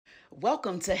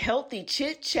Welcome to Healthy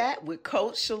Chit Chat with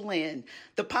Coach Shalyn,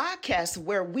 the podcast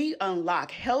where we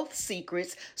unlock health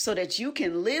secrets so that you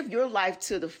can live your life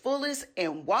to the fullest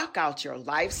and walk out your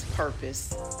life's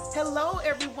purpose. Hello,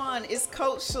 everyone. It's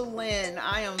Coach Shalyn.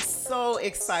 I am so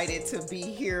excited to be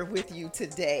here with you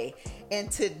today.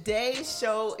 And today's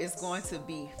show is going to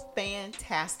be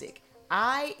fantastic.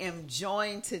 I am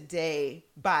joined today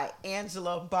by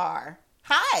Angela Barr.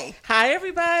 Hi. Hi,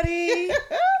 everybody.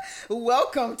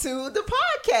 Welcome to the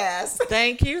podcast.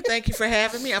 Thank you. Thank you for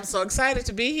having me. I'm so excited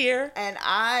to be here. And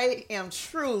I am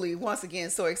truly, once again,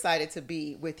 so excited to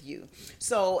be with you.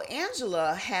 So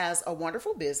Angela has a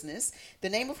wonderful business. The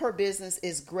name of her business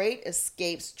is Great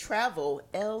Escapes Travel,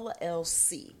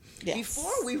 LLC. Yes.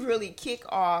 Before we really kick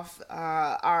off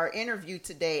our interview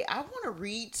today, I want to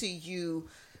read to you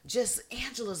just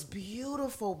Angela's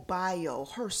beautiful bio,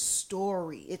 her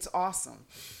story. It's awesome.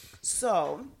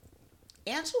 So,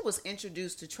 Angela was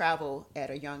introduced to travel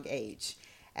at a young age.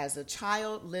 As a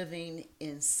child living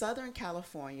in Southern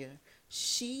California,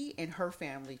 she and her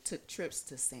family took trips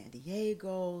to San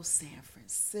Diego, San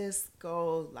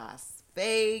Francisco, Las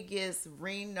Vegas,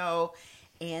 Reno,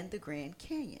 and the Grand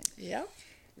Canyon. Yep.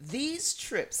 These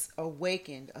trips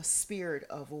awakened a spirit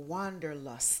of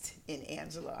wanderlust in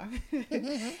Angela.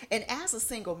 And as a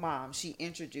single mom, she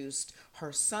introduced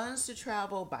her sons to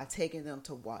travel by taking them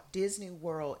to Walt Disney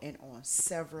World and on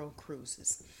several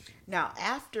cruises. Now,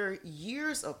 after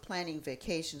years of planning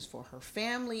vacations for her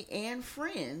family and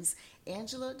friends,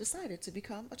 Angela decided to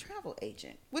become a travel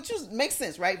agent, which makes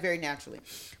sense, right? Very naturally.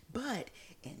 But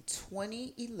in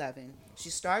 2011, she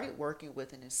started working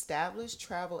with an established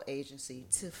travel agency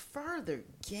to further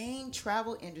gain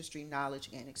travel industry knowledge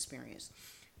and experience.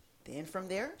 Then from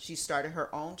there, she started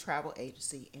her own travel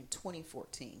agency in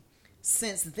 2014.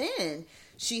 Since then,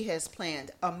 she has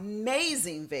planned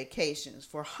amazing vacations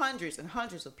for hundreds and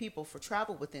hundreds of people for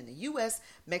travel within the U.S.,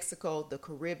 Mexico, the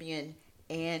Caribbean,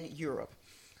 and Europe.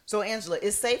 So, Angela,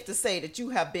 it's safe to say that you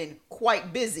have been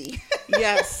quite busy.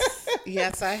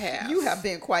 Yes, I have. You have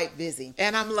been quite busy.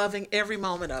 And I'm loving every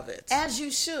moment of it. As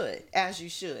you should.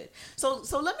 So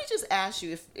let me just ask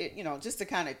you, just to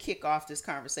kind of kick off this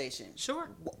conversation. Sure.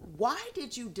 Why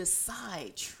did you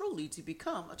decide truly to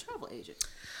become a travel agent?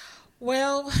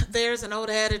 Well, there's an old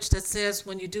adage that says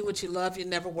when you do what you love, you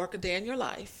never work a day in your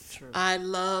life. True. I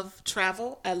love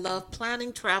travel. I love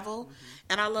planning travel. Mm-hmm.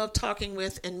 And I love talking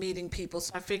with and meeting people.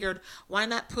 So I figured, why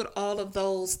not put all of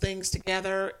those things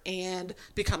together and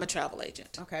become a travel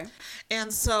agent? Okay.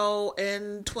 And so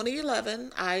in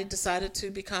 2011, I decided to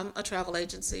become a travel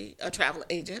agent.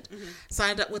 Mm-hmm.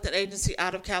 Signed up with an agency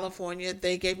out of California.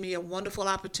 They gave me a wonderful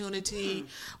opportunity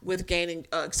with gaining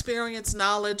experience,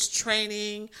 knowledge,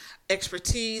 training,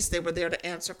 expertise. They were there to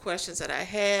answer questions that I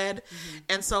had. Mm-hmm.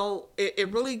 And so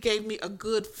it really gave me a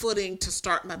good footing to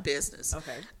start my business.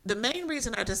 Okay. The main reason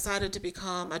I decided to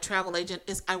become a travel agent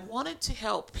is I wanted to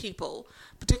help people,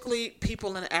 particularly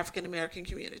people in the African American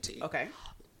community,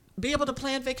 be able to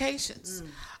plan vacations.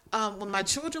 When my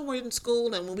children were in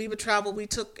school and when we would travel, we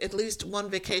took at least one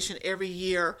vacation every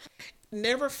year.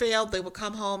 Never failed, they would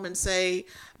come home and say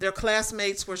their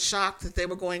classmates were shocked that they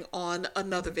were going on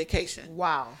another vacation.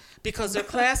 Wow. Because their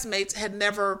classmates had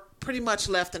never pretty much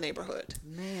left the neighborhood.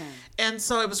 Man. And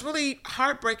so it was really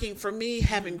heartbreaking for me,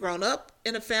 having grown up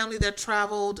in a family that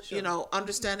traveled, Sure.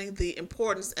 Understanding the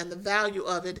importance and the value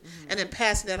of it, and then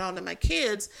passing that on to my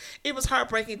kids. It was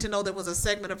heartbreaking to know there was a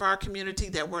segment of our community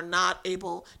that were not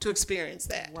able to experience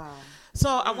that. Wow. So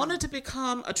I wanted to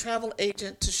become a travel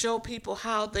agent to show people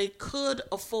how they could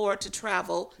afford to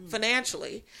travel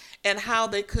financially and how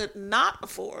they could not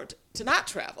afford to not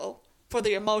travel for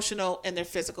their emotional and their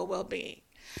physical well-being.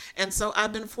 And so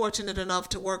I've been fortunate enough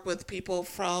to work with people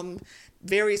from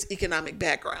various economic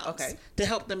backgrounds to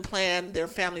help them plan their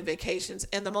family vacations.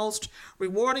 And the most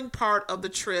rewarding part of the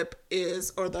trip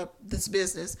is, this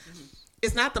business,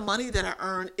 it's not the money that I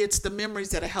earn, it's the memories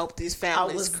that I help these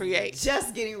families create.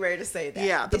 Just getting ready to say that.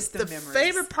 Yeah, it's the memories.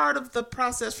 favorite part of the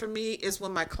process for me is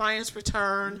when my clients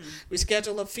return, we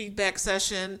schedule a feedback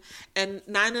session, and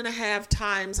 9.5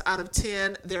 times out of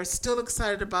 10, they're still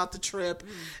excited about the trip.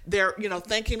 They're,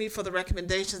 thanking me for the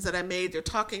recommendations that I made. They're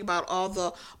talking about all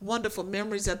the wonderful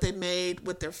memories that they made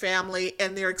with their family,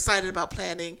 and they're excited about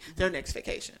planning their next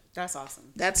vacation. That's awesome.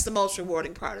 That's the most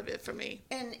rewarding part of it for me.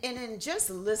 And in just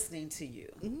listening to you,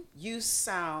 you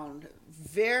sound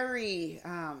very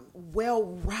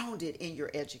well-rounded in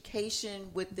your education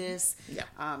with this. Yeah.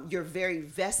 You're very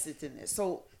vested in this.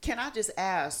 So can I just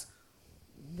ask,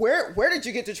 where did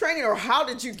you get the training, or how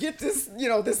did you get this,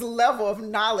 this level of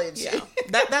knowledge? Yeah,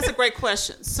 that's a great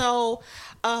question. So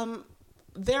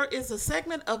there is a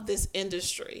segment of this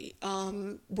industry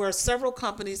where several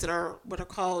companies that are what are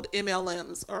called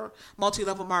MLMs, or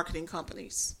multi-level marketing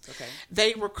companies. Okay.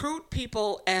 They recruit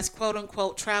people as quote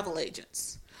unquote travel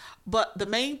agents. But the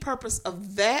main purpose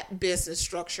of that business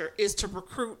structure is to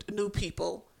recruit new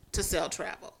people to sell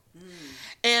travel.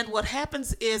 And what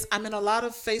happens is I'm in a lot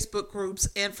of Facebook groups,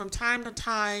 and from time to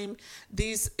time,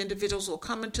 these individuals will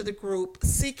come into the group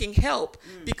seeking help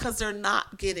because they're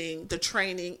not getting the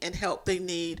training and help they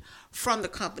need from the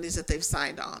companies that they've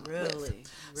signed on with.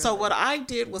 So what I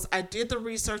did was I did the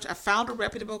research. I found a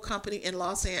reputable company in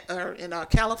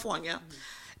California.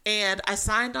 And I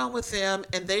signed on with them,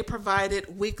 and they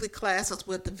provided weekly classes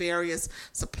with the various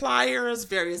suppliers,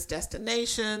 various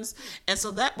destinations. And so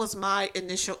that was my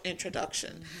initial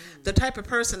introduction. The type of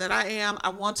person that I am, I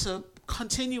want to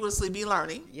continuously be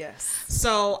learning. Yes.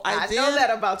 So I know that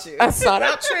about you. I sought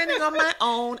out training on my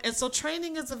own. And so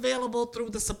training is available through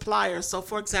the suppliers. So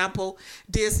for example,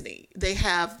 Disney, they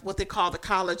have what they call the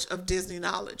College of Disney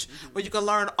Knowledge, where you can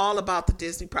learn all about the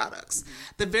Disney products.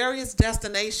 The various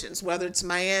destinations, whether it's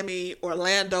Miami,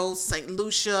 Orlando, St.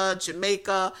 Lucia,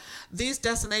 Jamaica, these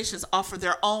destinations offer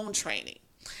their own training.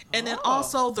 And then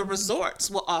also the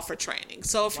resorts will offer training.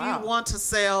 So if you want to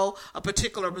sell a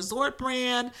particular resort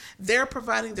brand, they're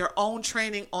providing their own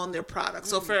training on their products.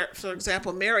 So for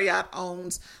example, Marriott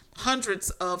owns hundreds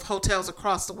of hotels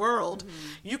across the world.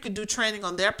 You could do training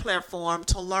on their platform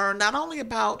to learn not only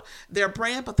about their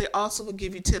brand, but they also will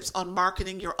give you tips on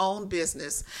marketing your own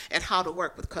business and how to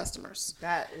work with customers.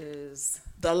 That is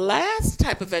the last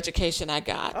type of education I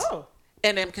got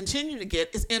and am continuing to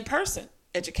get is in-person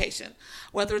education,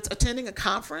 whether it's attending a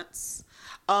conference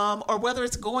or whether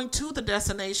it's going to the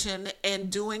destination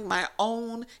and doing my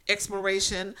own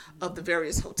exploration of the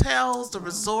various hotels, the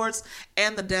resorts,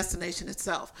 and the destination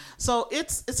itself. So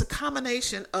it's a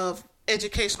combination of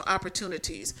educational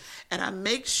opportunities, and I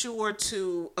make sure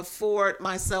to afford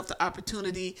myself the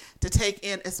opportunity to take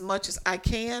in as much as I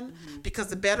can, because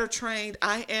the better trained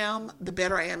I am, the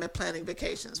better I am at planning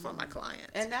vacations for my clients.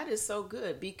 And that is so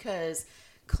good, because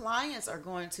clients are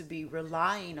going to be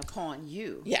relying upon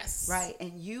you. Yes. Right?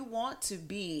 And you want to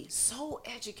be so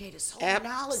educated, so Absolutely.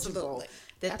 knowledgeable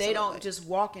that they don't just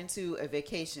walk into a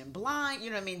vacation blind. You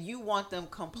know what I mean? You want them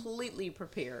completely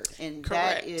prepared. And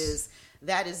Correct.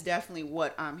 that is definitely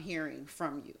what I'm hearing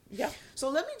from you. Yeah. So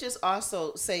let me just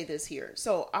also say this here.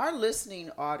 So our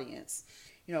listening audience,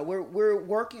 you know, we're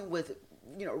working with,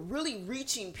 you know, really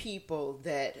reaching people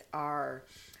that are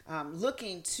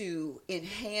looking to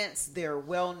enhance their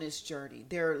wellness journey.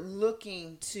 They're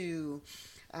looking to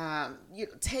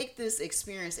take this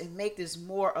experience and make this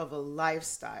more of a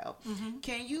lifestyle.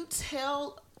 Can you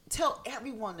tell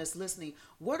everyone that's listening,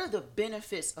 what are the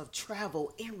benefits of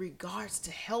travel in regards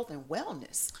to health and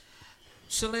wellness?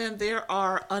 Shalyn, there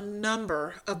are a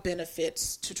number of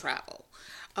benefits to travel.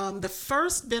 The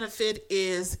first benefit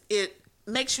is it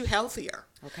makes you healthier.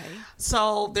 Okay.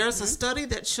 So there's a study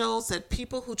that shows that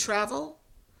people who travel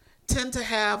tend to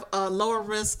have a lower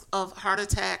risk of heart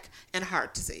attack and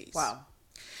heart disease. Wow.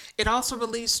 It also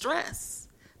relieves stress.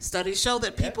 Studies show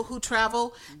that people who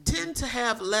travel tend to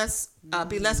have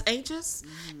be less anxious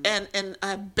and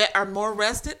are more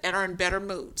rested and are in better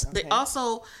moods. Okay. They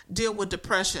also deal with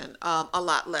depression a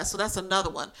lot less. So that's another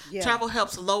one. Yeah. Travel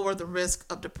helps lower the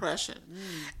risk of depression.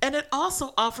 And it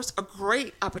also offers a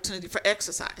great opportunity for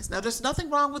exercise. Now, there's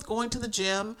nothing wrong with going to the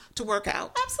gym to work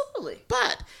out. Absolutely.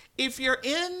 But if you're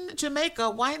in Jamaica,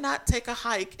 why not take a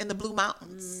hike in the Blue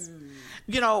Mountains?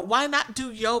 You know, why not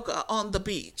do yoga on the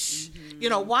beach? You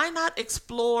know, why not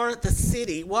explore the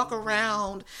city, walk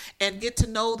around and get to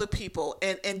know the people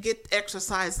and get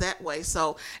exercise that way?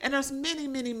 So, and there's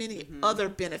many other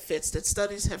benefits that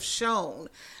studies have shown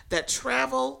that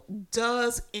travel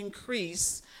does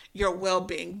increase your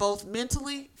well-being, both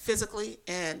mentally, physically,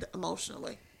 and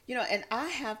emotionally. You know, and I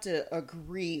have to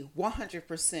agree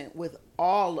 100% with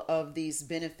all of these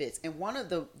benefits. And one of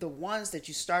the ones that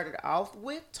you started off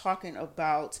with, talking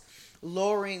about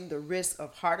lowering the risk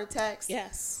of heart attacks.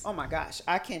 Yes. Oh my gosh,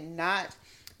 I cannot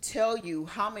tell you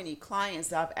how many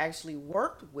clients I've actually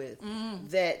worked with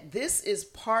that this is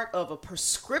part of a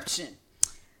prescription.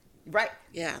 Right?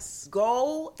 Yes.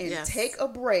 Go and take a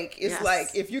break. It's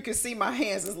like, if you can see my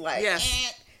hands, it's like,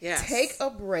 take a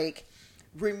break.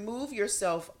 Remove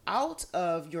yourself out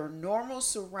of your normal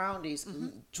surroundings.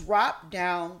 Drop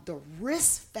down the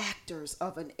risk factors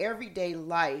of an everyday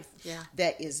life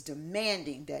that is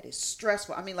demanding, that is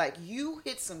stressful. I mean, like, you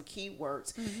hit some key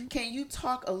words. Can you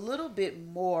talk a little bit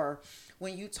more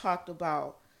when you talked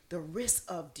about the risk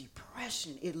of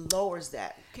depression. It lowers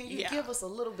that. Can you give us a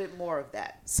little bit more of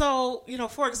that? So,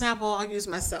 for example, I'll use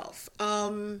myself.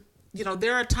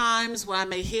 There are times where I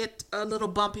may hit a little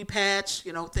bumpy patch.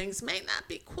 Things may not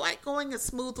be quite going as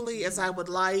smoothly as I would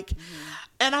like. Mm-hmm.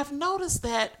 And I've noticed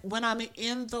that when I'm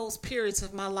in those periods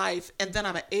of my life and then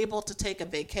I'm able to take a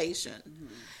vacation, mm-hmm.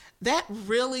 that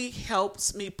really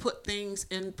helps me put things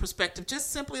in perspective.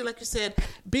 Just simply, like you said,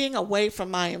 being away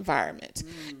from my environment.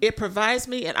 Mm. It provides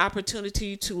me an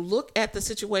opportunity to look at the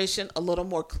situation a little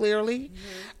more clearly.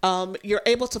 Mm-hmm. You're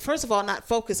able to, first of all, not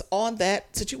focus on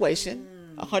that situation.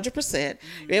 100%.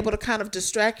 You're able to kind of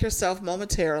distract yourself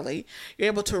momentarily. You're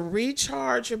able to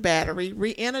recharge your battery,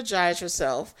 re-energize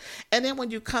yourself. And then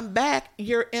when you come back,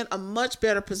 you're in a much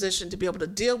better position to be able to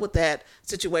deal with that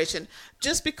situation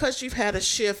just because you've had a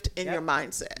shift in your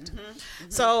mindset. Mm-hmm. Mm-hmm.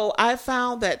 So I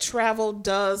found that travel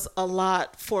does a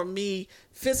lot for me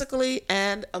physically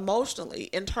and emotionally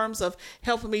in terms of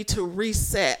helping me to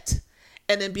reset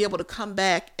and then be able to come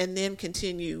back and then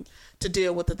continue to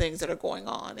deal with the things that are going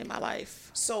on in my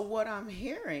life. So what I'm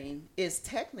hearing is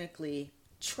technically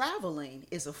traveling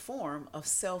is a form of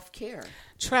self-care.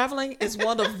 Traveling is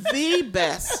one of the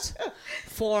best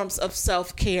forms of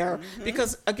self-care mm-hmm.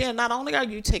 because, again, not only are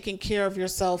you taking care of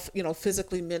yourself,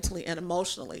 physically, mentally, and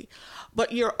emotionally,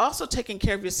 but you're also taking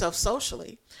care of yourself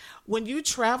socially. When you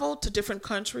travel to different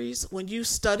countries, when you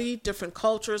study different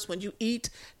cultures, when you eat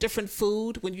different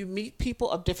food, when you meet people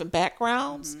of different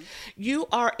backgrounds, mm-hmm. you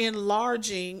are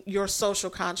enlarging your social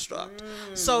construct.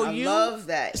 I love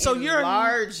that. So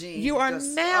enlarging. You are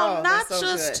now not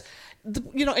just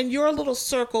in your little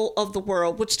circle of the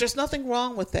world, which there's nothing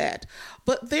wrong with that.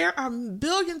 But there are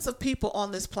billions of people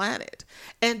on this planet.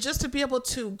 And just to be able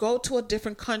to go to a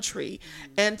different country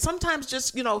and sometimes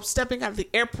just, stepping out of the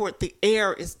airport, the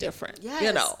air is different. Yes.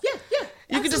 Yeah.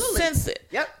 You can just sense it.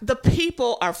 Yep. The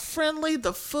people are friendly.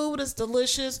 The food is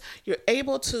delicious. You're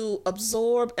able to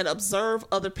absorb and observe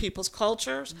other people's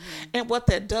cultures. Mm-hmm. And what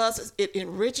that does is it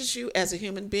enriches you as a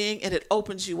human being and it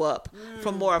opens you up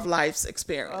for more of life's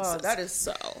experiences. Oh, that is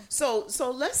so.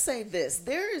 So let's say this.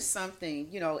 There is something,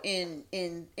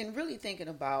 in really thinking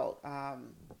about,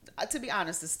 to be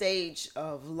honest, the stage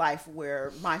of life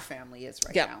where my family is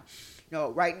right now.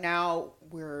 Right now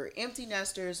we're empty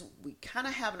nesters. We kind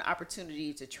of have an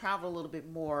opportunity to travel a little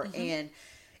bit more. Mm-hmm. And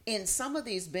in some of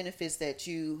these benefits that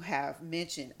you have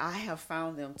mentioned, I have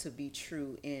found them to be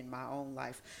true in my own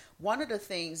life. One of the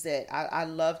things that I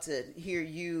love to hear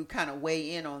you kind of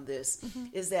weigh in on this mm-hmm.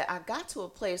 is that I got to a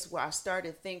place where I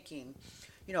started thinking,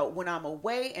 when I'm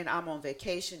away and I'm on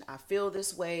vacation, I feel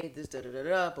this way,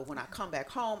 but when I come back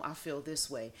home, I feel this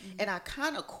way. Mm-hmm. And I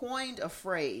kind of coined a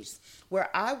phrase where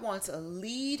I want to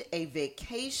lead a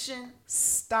vacation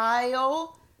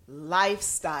style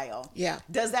lifestyle. Yeah.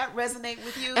 Does that resonate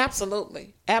with you?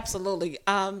 Absolutely.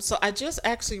 So I just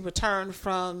actually returned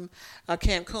from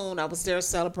Cancun. I was there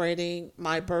celebrating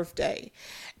my birthday.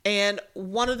 And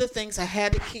one of the things I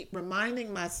had to keep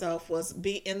reminding myself was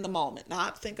be in the moment,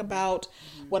 not think about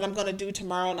what I'm going to do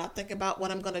tomorrow, not think about what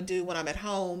I'm going to do when I'm at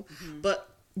home, but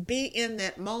be in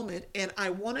that moment. And I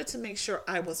wanted to make sure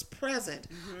I was present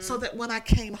so that when I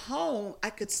came home, I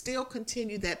could still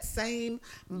continue that same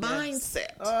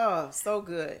mindset. Oh, so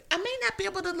good. I may not be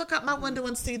able to look out my window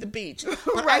and see the beach,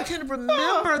 but I can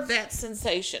remember that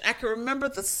sensation. I can remember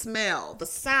the smell, the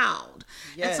sound.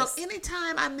 Yes. And so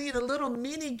anytime I need a little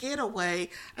mini getaway,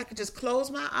 I could just close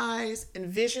my eyes,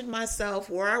 envision myself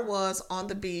where I was on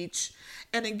the beach.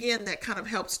 And again, that kind of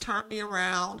helps turn me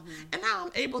around. And now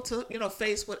I'm able to,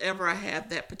 face whatever I have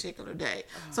that particular day.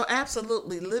 So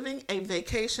absolutely, living a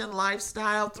vacation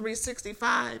lifestyle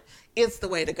 365 is the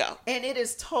way to go. And it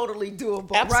is totally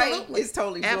doable, absolutely. Right? It's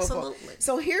totally doable. Absolutely.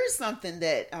 So here's something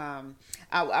that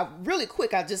I really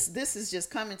quick, this is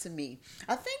just coming to me.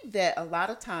 I think that a lot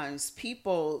of times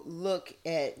people look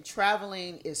at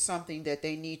traveling as something that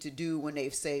they need to do when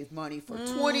they've saved money for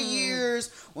 20 years,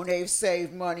 when they've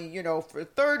saved money, for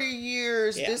 30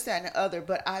 years, this, that, and the other.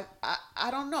 But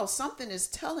I don't know. Something is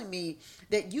telling me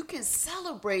that you can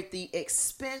celebrate the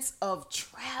expense of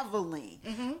traveling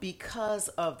because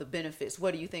of the benefits.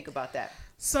 What do you think about that?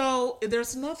 So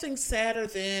there's nothing sadder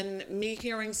than me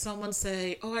hearing someone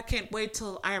say, oh, I can't wait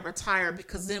till I retire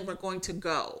because then we're going to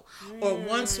go. Or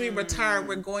once we retire,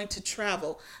 we're going to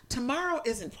travel. Tomorrow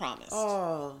isn't promised.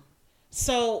 Oh.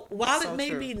 So while it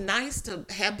may be nice to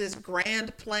have this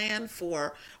grand plan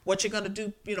for what you're going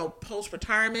to do,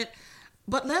 post-retirement,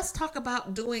 But let's talk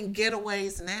about doing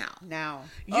getaways now. Now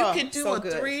You can do so a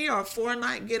good. 3 or 4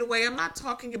 night getaway. I'm not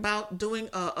talking about doing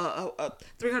a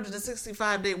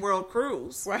 365-day world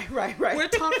cruise. Right. We're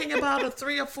talking about a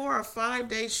 3 or 4 or 5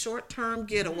 day short term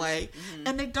getaway,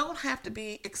 and they don't have to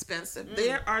be expensive.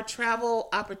 There are travel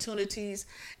opportunities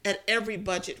at every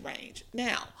budget range.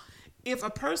 Now, if a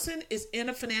person is in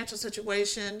a financial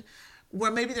situation where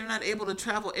maybe they're not able to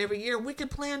travel every year, we can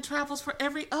plan travels for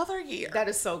every other year. That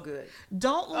is so good.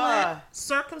 Don't let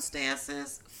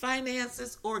circumstances,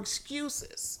 finances, or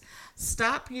excuses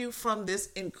stop you from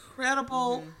this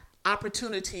incredible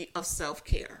opportunity of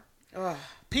self-care.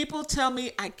 People tell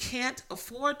me I can't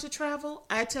afford to travel.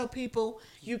 I tell people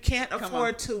you can't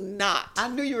afford to not. I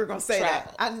knew you were going to say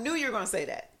travel. that. I knew you were going to say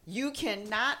that. You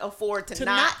cannot afford to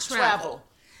not travel.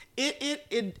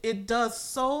 It does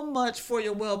so much for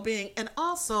your well-being. And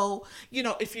also,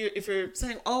 if you're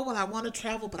saying, oh, well, I want to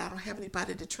travel, but I don't have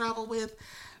anybody to travel with.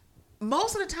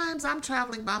 Most of the times I'm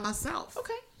traveling by myself.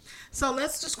 Okay. So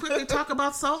let's just quickly talk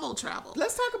about solo travel.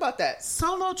 Let's talk about that.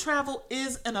 Solo travel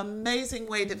is an amazing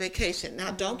way to vacation.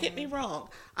 Now, don't get me wrong.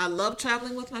 I love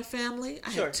traveling with my family.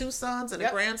 I have 2 sons and a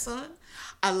grandson.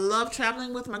 I love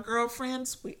traveling with my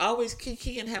girlfriends. We always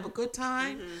kiki and have a good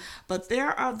time. But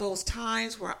there are those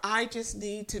times where I just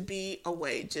need to be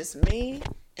away, just me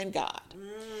and God.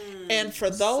 And for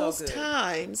those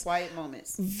times, quiet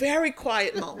moments, very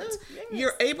quiet moments,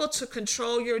 you're able to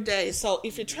control your day. So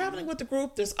if you're traveling with a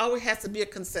group, there's always has to be a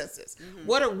consensus.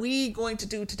 What are we going to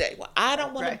do today? Well, I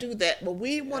don't want to do that, but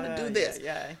we want to do this.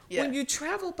 When you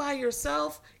travel by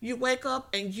yourself, you wake up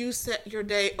and you set your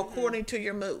day according to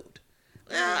your mood.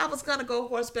 I was going to go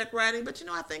horseback riding, but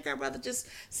I think I'd rather just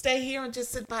stay here and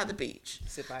just sit by the beach.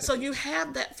 You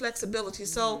have that flexibility.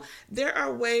 So there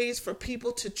are ways for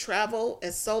people to travel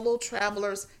as solo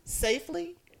travelers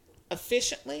safely,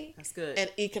 efficiently, that's good, and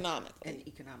economically.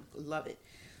 Love it.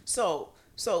 So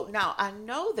now I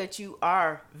know that you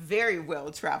are very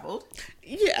well traveled.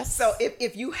 Yes. So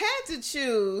if you had to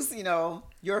choose,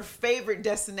 your favorite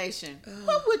destination,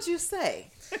 what would you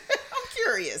say? I'm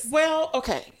curious. Well,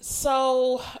 okay.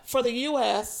 So for the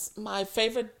U.S., my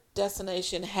favorite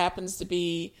destination happens to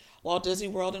be Walt Disney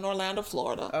World in Orlando,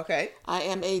 Florida. Okay. I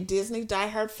am a Disney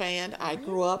diehard fan. I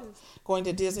grew up going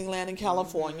to Disneyland in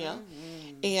California.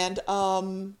 And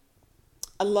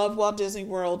I love Walt Disney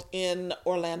World in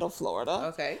Orlando, Florida.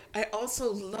 Okay. I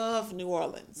also love New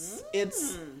Orleans.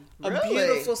 It's a really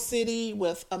beautiful city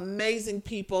with amazing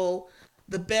people,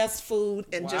 the best food,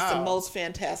 and just the most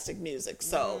fantastic music.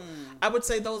 So I would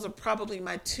say those are probably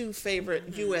my 2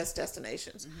 favorite U.S.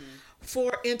 destinations.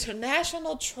 For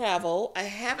international travel, I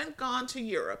haven't gone to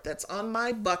Europe. That's on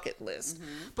my bucket list.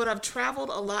 But I've traveled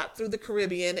a lot through the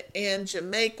Caribbean, and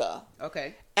Jamaica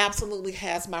absolutely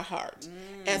has my heart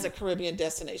as a Caribbean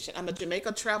destination. I'm a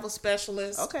Jamaica travel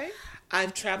specialist. Okay.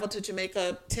 I've traveled to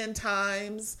Jamaica 10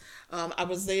 times. I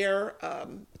was there a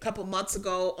couple months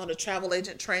ago on a travel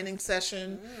agent training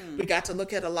session. We got to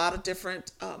look at a lot of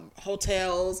different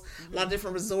hotels, a lot of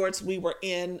different resorts. We were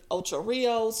in Ocho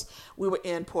Rios, we were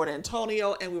in Port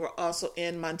Antonio, and we were also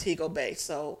in Montego Bay.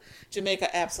 So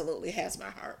Jamaica absolutely has my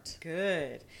heart.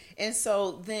 Good. And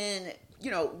so then,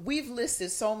 we've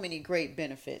listed so many great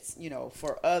benefits,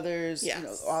 for others,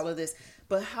 all of this.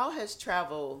 But how has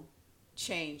travel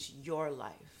changed your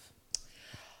life?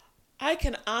 I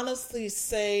can honestly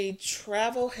say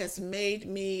travel has made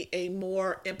me a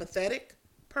more empathetic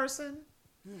person.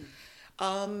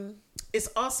 It's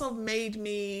also made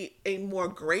me a more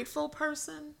grateful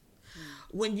person.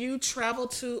 When you travel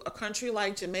to a country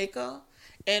like Jamaica,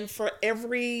 and for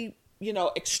every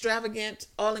extravagant,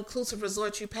 all-inclusive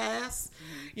resort you pass,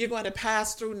 you're going to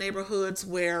pass through neighborhoods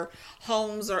where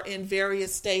homes are in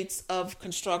various states of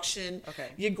construction. Okay.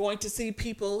 You're going to see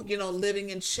people, living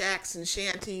in shacks and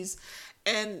shanties,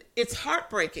 and it's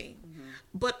heartbreaking.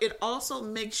 But it also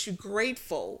makes you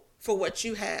grateful for what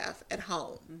you have at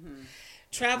home.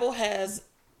 Travel has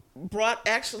brought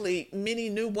actually many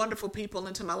new wonderful people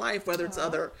into my life, whether it's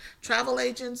other travel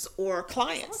agents or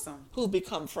clients who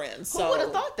become friends. Who would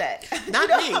have thought that? Not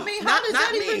me. I mean, not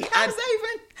how does me. that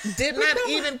even did not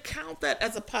even count that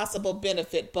as a possible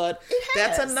benefit, but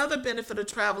that's another benefit of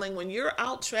traveling. When you're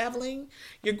out traveling,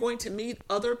 you're going to meet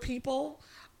other people.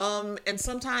 And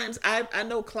sometimes I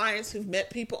know clients who've met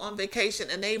people on vacation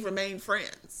and they've remained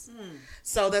friends.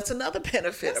 So that's another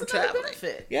benefit of traveling.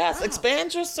 Yes,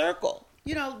 expand your circle.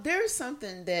 There's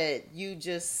something that you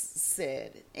just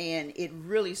said, and it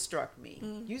really struck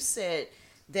me. You said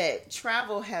that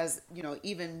travel has,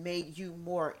 even made you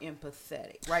more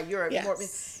empathetic, right? You're more,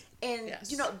 and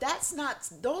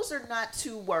those are not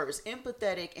 2 words,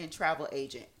 empathetic and travel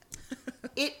agent.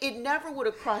 it never would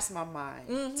have crossed my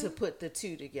mind to put the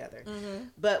two together.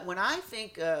 But when I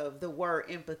think of the word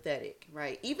empathetic,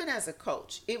 right, even as a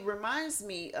coach, it reminds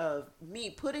me of me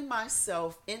putting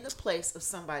myself in the place of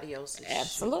somebody else's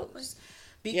Absolutely. shoes.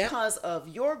 Because of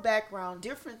your background,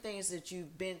 different things that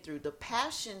you've been through, the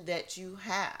passion that you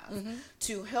have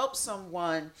to help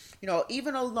someone,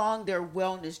 even along their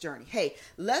wellness journey. Hey,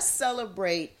 let's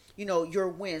celebrate, your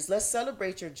wins. Let's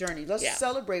celebrate your journey. Let's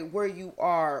celebrate where you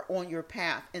are on your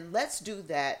path. And let's do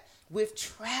that with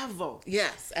travel.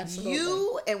 Yes,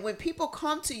 absolutely. And when people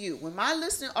come to you, when my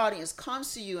listening audience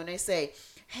comes to you and they say,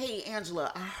 hey,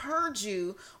 Angela, I heard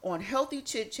you on Healthy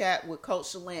Chit Chat with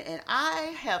Coach Shalyn, and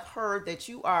I have heard that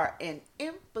you are an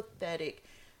empathetic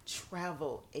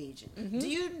travel agent. Do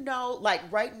you know, like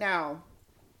right now,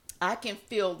 I can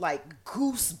feel like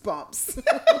goosebumps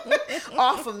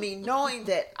off of me knowing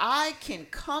that I can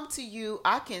come to you,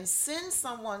 I can send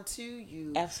someone to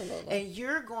you. Absolutely. And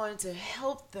you're going to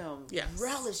help them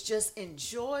relish, just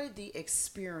enjoy the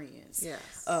experience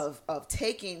of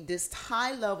taking this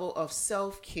high level of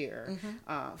self-care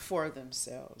for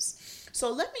themselves.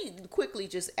 So let me quickly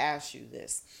just ask you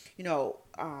this.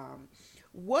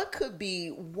 What could be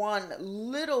one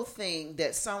little thing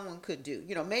that someone could do?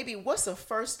 Maybe what's the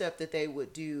first step that they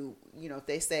would do, if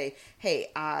they say,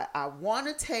 hey, I want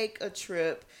to take a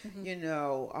trip,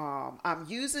 I'm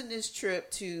using this trip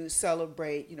to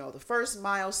celebrate, the first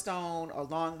milestone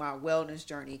along my wellness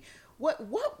journey. What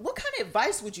kind of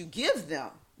advice would you give them?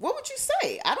 What would you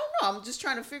say? I don't know. I'm just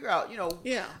trying to figure out,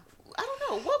 I don't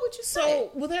know. What would you say?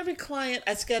 So with every client,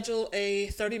 I schedule a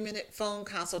 30-minute phone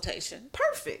consultation.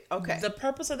 Perfect. Okay. The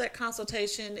purpose of that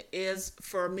consultation is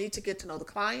for me to get to know the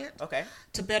client. Okay.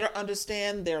 To better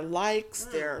understand their likes,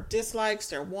 their dislikes,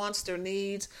 their wants, their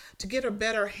needs, to get a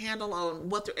better handle on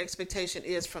what their expectation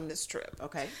is from this trip.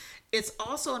 Okay. It's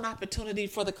also an opportunity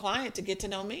for the client to get to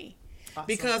know me. Awesome.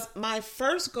 Because my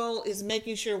first goal is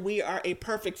making sure we are a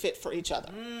perfect fit for each other.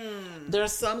 There are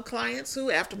some clients who,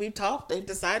 after we've talked, they've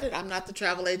decided I'm not the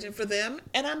travel agent for them,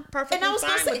 and I'm perfectly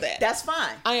fine with that. That's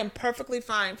fine. I am perfectly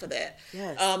fine for that.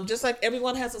 Yes. Just like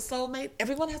everyone has a soulmate,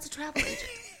 everyone has a travel agent.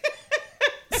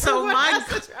 So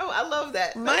I love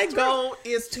that. My goal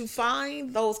is to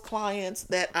find those clients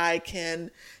that I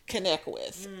can connect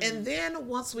with. And then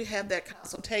once we have that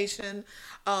consultation,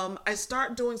 I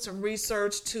start doing some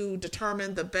research to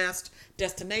determine the best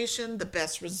destination, the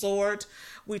best resort.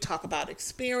 We talk about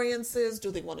experiences. Do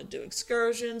they want to do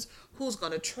excursions? Who's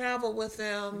going to travel with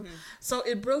them? So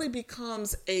it really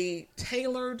becomes a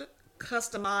tailored,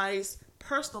 customized,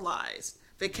 personalized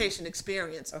vacation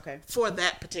experience for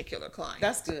that particular client.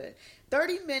 That's good.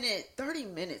 30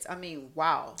 minutes. I mean,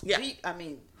 wow. Yeah.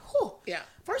 Whew. Yeah.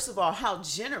 First of all, how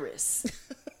generous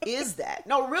is that?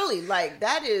 No, really, like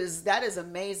that is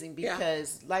amazing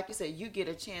because like you said, you get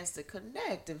a chance to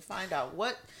connect and find out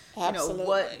what,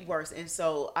 what works. And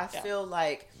so I feel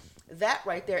like that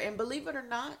right there, and believe it or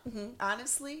not,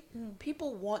 honestly,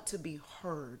 people want to be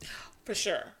heard. For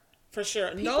sure. For sure.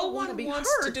 People no one wants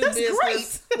to do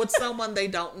business with someone they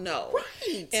don't know.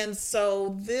 Right. And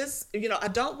so this, I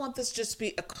don't want this just to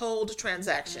be a cold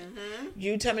transaction.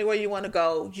 You tell me where you want to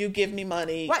go. You give me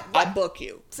money. Right. I book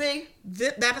you. See?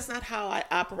 That is not how I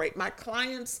operate. My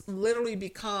clients literally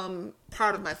become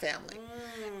part of my family.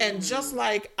 And just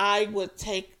like I would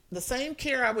take the same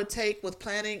care I would take with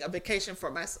planning a vacation for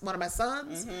one of my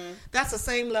sons, that's the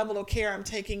same level of care I'm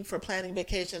taking for planning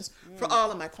vacations for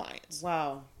all of my clients.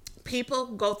 Wow. People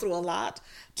go through a lot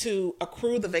to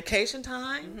accrue the vacation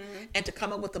time and to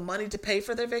come up with the money to pay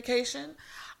for their vacation.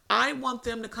 I want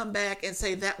them to come back and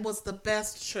say that was the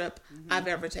best trip I've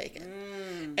ever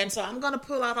taken. And so I'm going to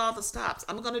pull out all the stops.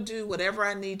 I'm going to do whatever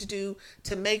I need to do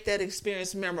to make that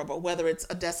experience memorable, whether it's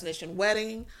a destination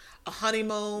wedding, a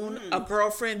honeymoon, a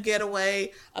girlfriend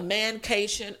getaway, a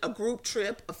mancation, a group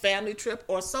trip, a family trip,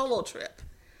 or a solo trip.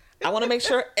 I want to make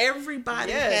sure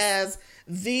everybody has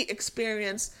the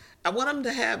experience. I want them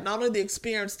to have not only the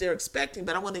experience they're expecting,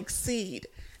 but I want to exceed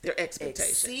their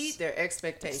expectations. Exceeding their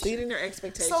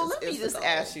expectations. So let me just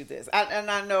ask you this.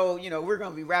 I know, we're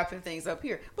going to be wrapping things up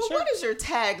here. But what is your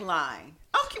tagline?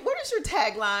 What is your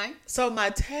tagline? So my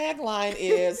tagline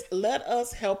is, let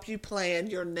us help you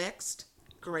plan your next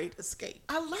great escape.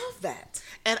 I love that.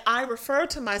 And I refer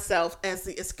to myself as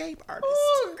the escape artist.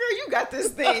 Oh, girl, you got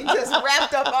this thing just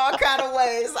wrapped up all kind of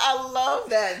ways. I love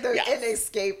that. An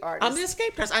escape artist. I'm the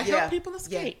escape artist. I help people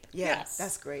escape. Yes.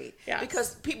 That's great. Yes.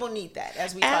 Because people need that,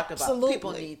 as we talked about.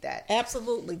 People need that.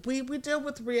 Absolutely. We deal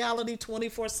with reality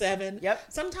 24/7. Yep.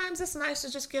 Sometimes it's nice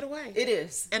to just get away. It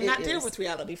is. And not deal with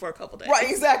reality for a couple days. Right,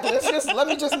 exactly. Let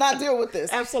me just not deal with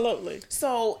this. Absolutely.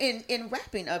 So in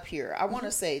wrapping up here, I want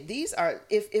to say these are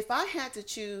if I had to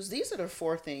choose, these are the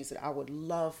 4 things that I would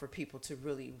love for people to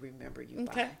really remember you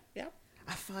by. Okay. Yep.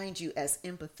 I find you as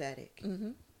empathetic.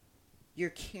 Mm-hmm.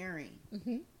 You're caring.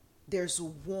 Mm-hmm. There's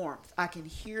warmth. I can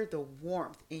hear the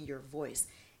warmth in your voice,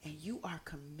 and you are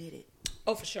committed.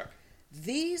 Oh, for sure.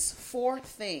 These 4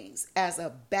 things as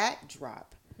a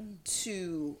backdrop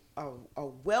to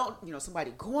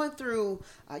somebody going through,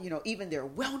 even their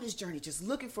wellness journey, just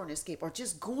looking for an escape, or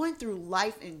just going through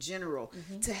life in general,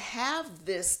 to have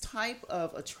this type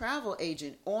of a travel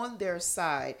agent on their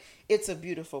side, it's a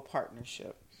beautiful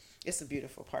partnership. It's a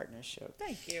beautiful partnership.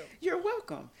 Thank you. You're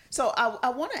welcome. So I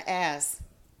want to ask,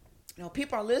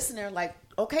 people are listening like,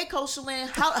 okay, Coach Shalane,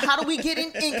 how do we get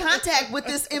in contact with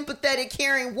this empathetic,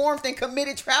 caring, warmth, and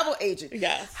committed travel agent?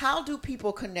 Yes. How do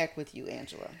people connect with you,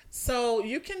 Angela? So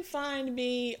you can find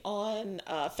me on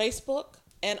Facebook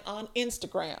and on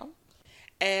Instagram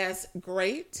as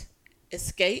Great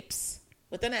Escapes,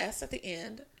 with an S at the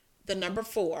end, the number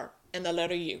 4, and the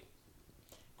letter U.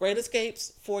 Great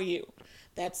Escapes for You.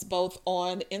 That's both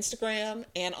on Instagram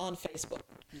and on Facebook.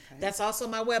 Okay. That's also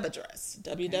my web address,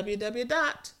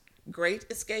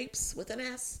 www.greatescapes, with an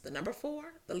S, the number 4,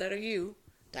 the letter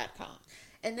U.com.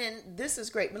 And then this is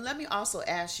great, but let me also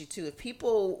ask you too, if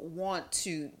people want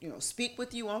to, speak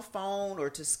with you on phone,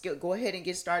 or to go ahead and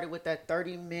get started with that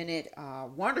 30-minute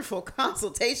wonderful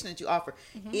consultation that you offer,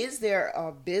 is there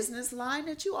a business line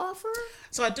that you offer?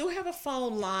 So I do have a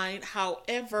phone line.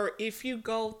 However, if you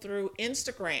go through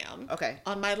Instagram,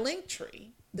 on my link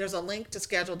tree, there's a link to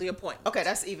schedule the appointment. Okay,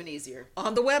 that's even easier.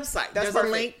 On the website, there's a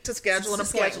link to schedule an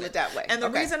appointment. Schedule it that way. And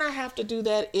the reason I have to do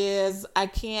that is I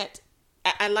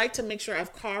like to make sure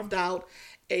I've carved out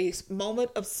a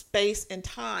moment of space and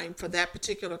time for that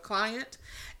particular client.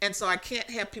 And so I can't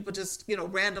have people just,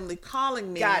 randomly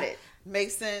calling me. Got it.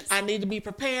 Makes sense. I need to be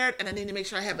prepared, and I need to make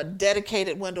sure I have a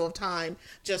dedicated window of time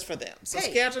just for them. So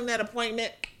scheduling that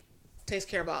appointment takes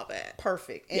care of all that.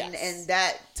 Perfect. And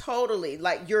that totally,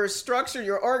 like, you're structured,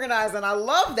 you're organized, and I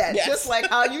love that. Yes. Just like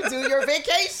how you do your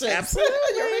vacation.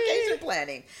 Absolutely. Your vacation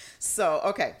planning. So,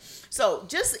 okay. So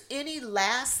just any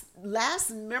last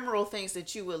memorable things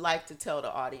that you would like to tell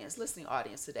the listening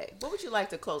audience today. What would you like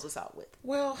to close us out with?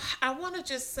 Well, I want to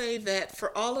just say that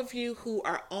for all of you who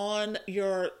are on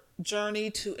your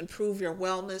journey to improve your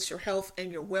wellness, your health,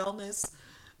 and your wellness,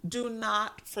 do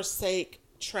not forsake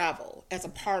travel as a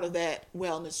part of that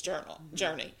wellness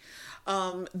journey.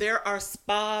 There are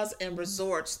spas and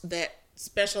resorts that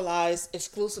specialize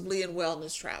exclusively in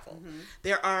wellness travel.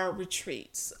 There are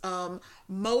retreats.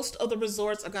 Most of the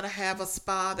resorts are going to have a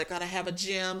spa. They're going to have a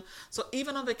gym. So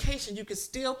even on vacation, you can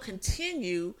still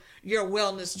continue your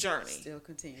wellness journey. Still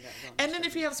continue that wellness And then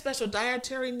if you have special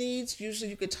dietary needs, usually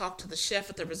you could talk to the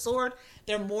chef at the resort.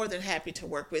 They're more than happy to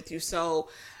work with you. So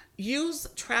use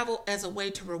travel as a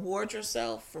way to reward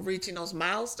yourself for reaching those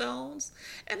milestones.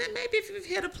 And then maybe if you've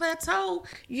hit a plateau,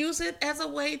 use it as a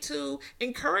way to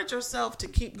encourage yourself to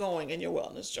keep going in your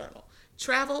wellness journal.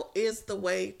 Travel is the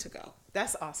way to go.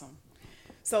 That's awesome.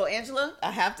 So, Angela,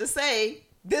 I have to say,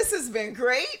 this has been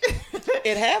great.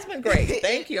 It has been great.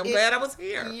 Thank you. I'm glad I was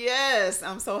here. Yes,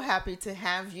 I'm so happy to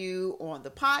have you on the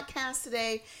podcast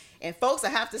today. And folks, I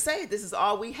have to say, this is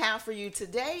all we have for you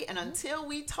today. And until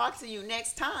we talk to you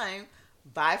next time,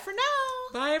 bye for now.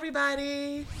 Bye,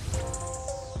 everybody.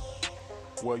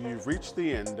 Well, you've reached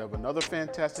the end of another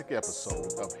fantastic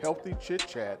episode of Healthy Chit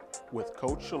Chat with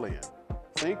Coach Shalane.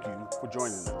 Thank you for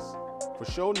joining us. For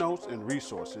show notes and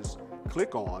resources,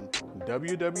 click on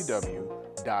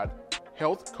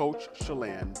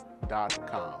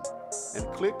www.healthcoachshalane.com and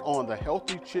click on the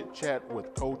Healthy Chit Chat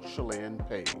with Coach Shalane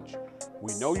page.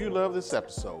 We know you love this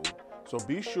episode, so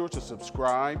be sure to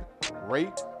subscribe,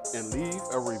 rate, and leave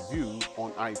a review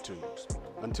on iTunes.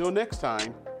 Until next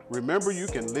time, remember you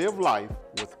can live life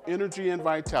with energy and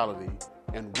vitality,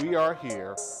 and we are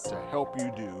here to help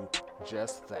you do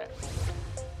just that.